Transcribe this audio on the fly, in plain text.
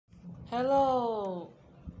Hello!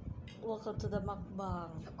 Welcome to the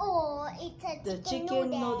mukbang. Oh, it's a The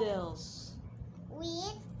chicken noodles.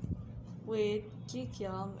 With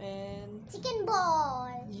kikiam and chicken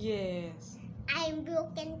ball. yes. I'm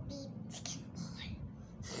broken teeth chicken ball.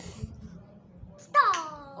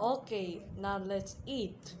 Stop! Okay, now let's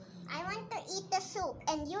eat. I want to eat the soup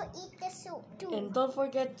and you eat the soup too. And don't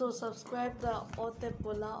forget to subscribe to Ote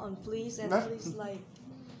Pula on please and please like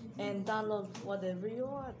and download whatever you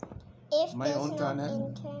want. If My there's own no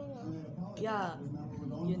channel. internet. Yeah,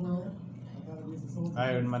 you know.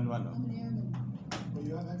 Iron Man 1.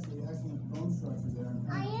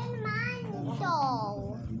 Iron Man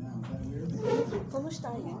show.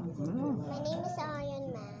 Kumusta yun? My name is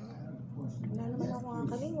Iron Man. Wala naman ako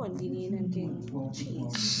kakalingon. Dininan king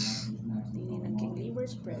cheese. Dininan king liver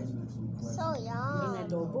spread. So yum.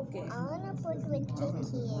 Inadobo ke. I wanna put with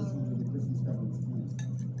kikiam.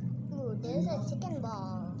 Ooh, there's a chicken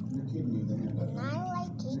ball. And I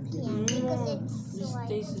like kikiam because it's This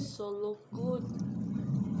like taste is so look good.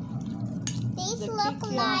 these the look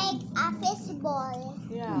kikiam. like a fish ball.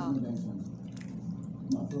 Yeah.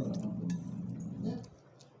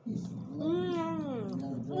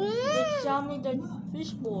 It's yummy the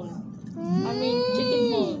fish ball. I mean chicken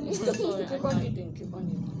ball. Sorry, keep on eating, keep on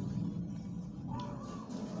eating.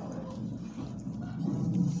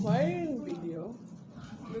 Why are you in video?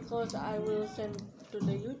 Because I will send to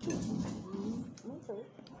the YouTube. Okay.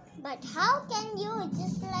 But how can you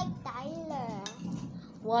just like Tyler?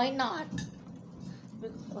 Why not?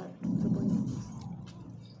 Because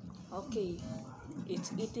okay,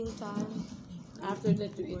 it's eating time. After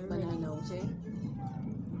that, you eat banana, okay?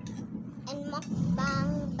 And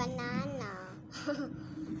mukbang banana.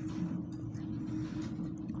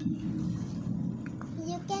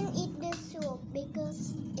 You can eat the soup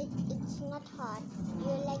because it's not hot.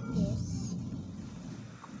 You like this.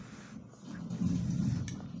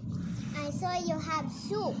 I saw you have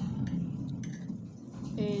soup.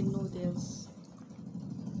 And noodles.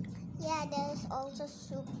 Yeah, there's also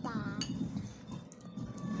soup back.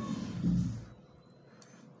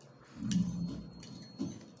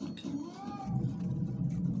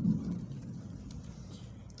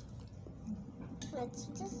 Let's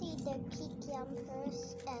just eat the kikiam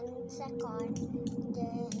first and second the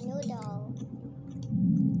noodle.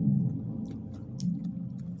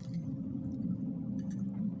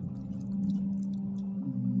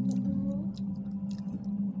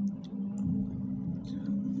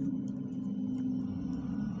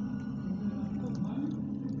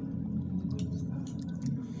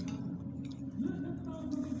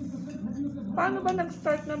 Paano ba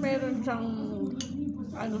nag-start na meron siyang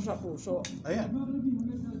ano sa puso? Ayan.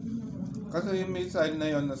 Kasi yung missile na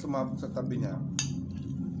yon na sumabog sa tabi niya,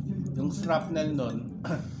 yung shrapnel nun,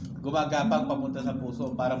 gumagapang papunta sa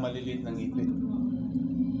puso para maliliit ng ngipin.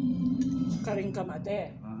 Karing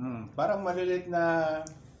kamate. Parang maliliit na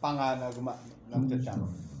panga na nagtsatsak.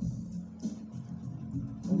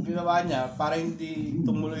 Ang ginawa niya, para hindi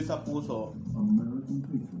tumuloy sa puso,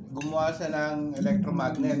 gumawa siya ng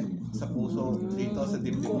electromagnet sa puso dito sa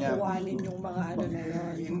dibdib niya. Kukuhanin yung mga ano na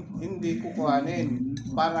yun. Hindi kukuhanin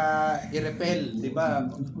para i-repel, di ba?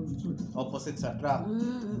 Opposite sa trap.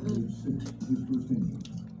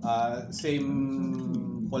 Same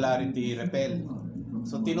polarity repel.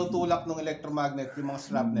 So tinutulak ng electromagnet yung mga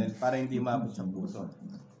shrapnel para hindi maabot sa puso.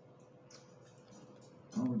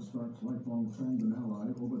 Howard Stark's lifelong friend and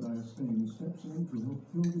ally, Obadiah Stane, steps in to help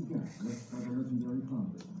fill the gap left by the legendary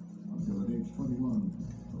convict. Until at age 21,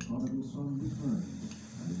 the prodigal son returned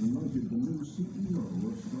and is anointed the new CEO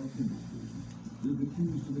of Stark Industries. With the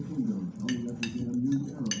keys to the kingdom, Tony ushers in a new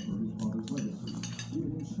era for his father's legacy,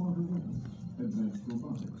 creating smarter weapons, advanced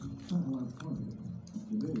robotics, satellite targeting.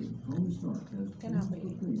 Today, Tony Stark has changed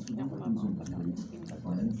the face of the weapons industry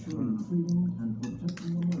by ensuring freedom and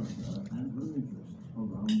protecting America and her interests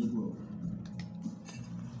around the globe.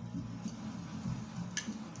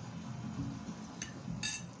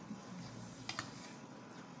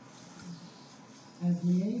 As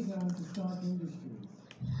liaison to Stark Industries,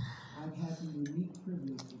 I've had the unique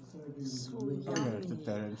privilege of serving So with Ayan, ito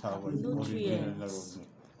Terrence Howard, original na role niya.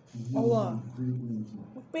 Awa.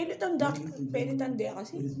 Pelitan de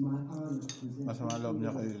kasi. It is my honor to present Masama loob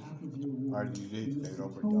niya kay Faculty Award RDJ, kay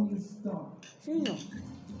Robert Tony Downey. Stark. Sino?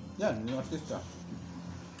 Yan, yung artista.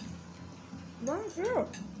 Bakit?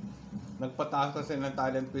 Nagpataas kasi ng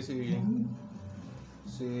talent fee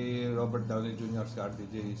si Robert Downey Jr. si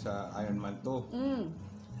RDJ sa Iron Man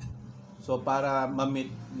 2. So para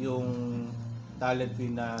ma-meet yung talent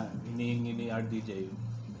fee na hinihingi ni RDJ,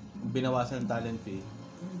 binawasan ng talent fee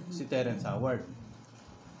si Terrence Howard.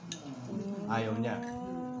 Ayaw niya.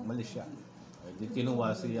 Umalis. siya. Eh, di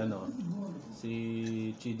kinuha si si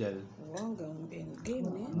Chidel. Oh, hanggang endgame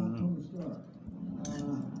eh.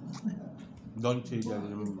 Don Chidel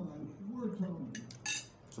yung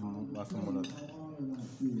sumunod.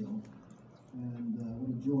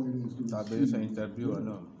 Sabi niya sa interview,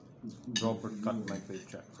 Robert cut my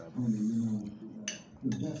paycheck. Sabi.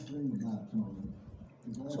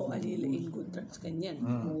 So, aliliin good drugs ganyan.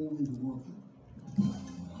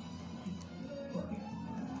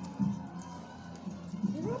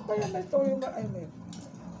 Hindi pa yan may toyo ba? Ay, may.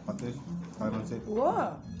 Pati, parang si...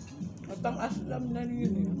 Wow! At ang aslam na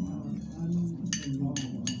yun eh.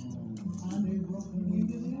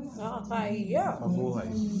 Nakakaiya. Mabuhay.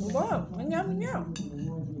 Wow! Manyam-nyam.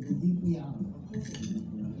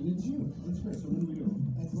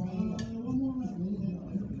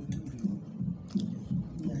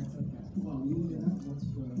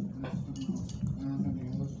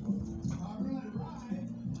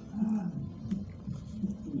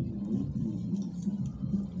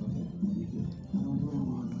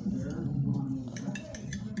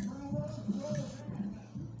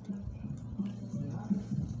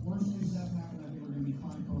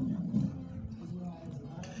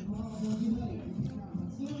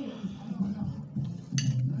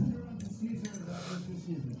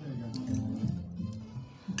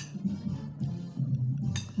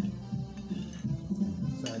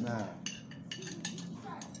 Sana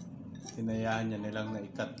hinayaan niya nilang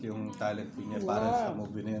na-cut yung talent fee niya para sa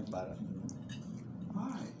movie na yan. Para.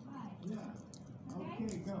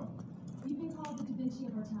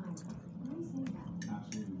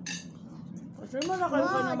 Kasi malaki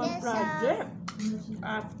pa naman project.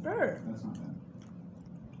 After.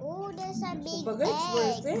 Oh, there's a big Bagay, it's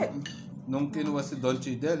worth egg. it. Nung kinuha si Don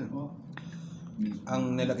Chidel,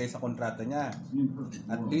 ang nilagay sa kontrata niya,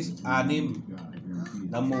 at least 6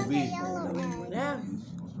 na movie. Gawin mo na.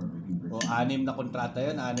 O 6 na kontrata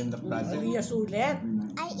yan, 6 na project. Alias ulit.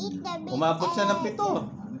 I eat the big Umabot siya ng 7.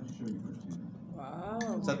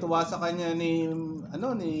 Wow. Sa tuwa sa kanya ni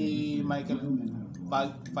Michael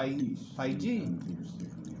 5G.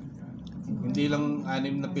 Hindi lang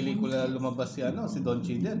 6 na pelikula lumabas si Don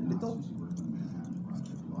Chidel. 7.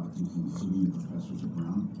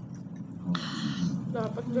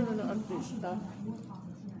 Dapat gano'n ang artista.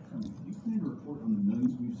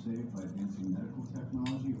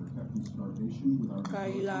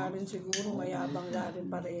 Kaila rin siguro, mayabang la rin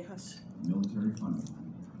parehas.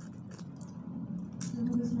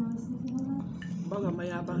 Baga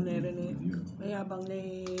mayabang na rin mayabang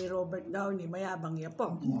ni Robert Downey, mayabang niya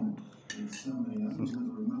po.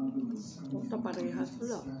 Punta parehas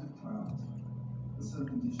lang.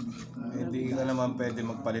 Hindi ka naman pwede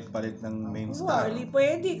magpalit-palit ng main star. Hindi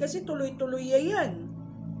pwede kasi tuloy-tuloy yan.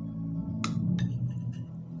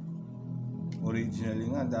 Originally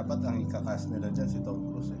nga, dapat ang ikakas nila dyan si Tom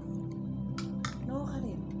Cruise eh. No, ka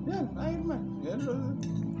rin. Yan, Iron Man. Yan,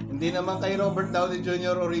 hindi naman kay Robert Downey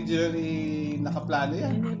Jr. originally nakaplano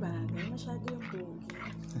yan. Ay, may bagay. Masyado yung pogi.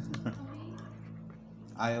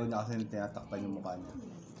 Ayaw niya kasi tinatakpan yung mukha niya.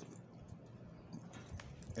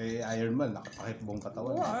 Eh, Iron Man, nakapakit buong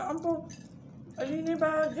katawan. Oo, ang po. Ay, may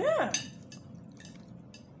bagay.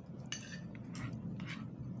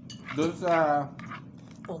 Doon sa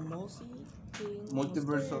Almost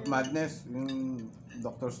Multiverse of Madness, yung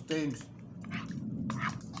Doctor Strange,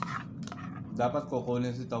 dapat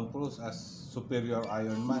kukunin si Tom Cruise as superior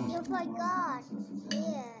Iron Man. You forgot.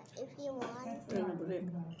 Here, if you want.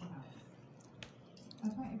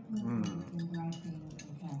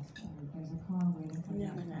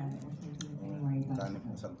 Kano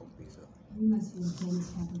po 10 piso. You must be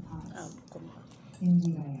famous Captain Potts. Come on.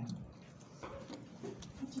 Indeed I am.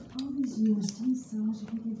 After all these years, do you so much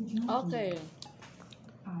of you to join Okay.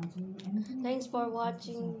 I do anything. Thanks for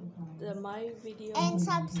watching my video. And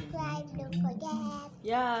subscribe, don't forget.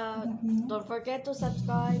 Yeah, don't forget to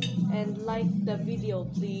subscribe and like the video,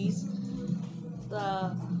 please.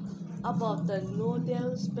 About the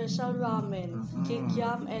noodle special ramen,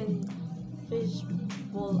 kikiam, and fish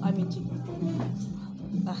bowl. I mean chicken.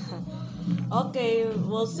 Okay,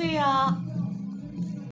 we'll see ya.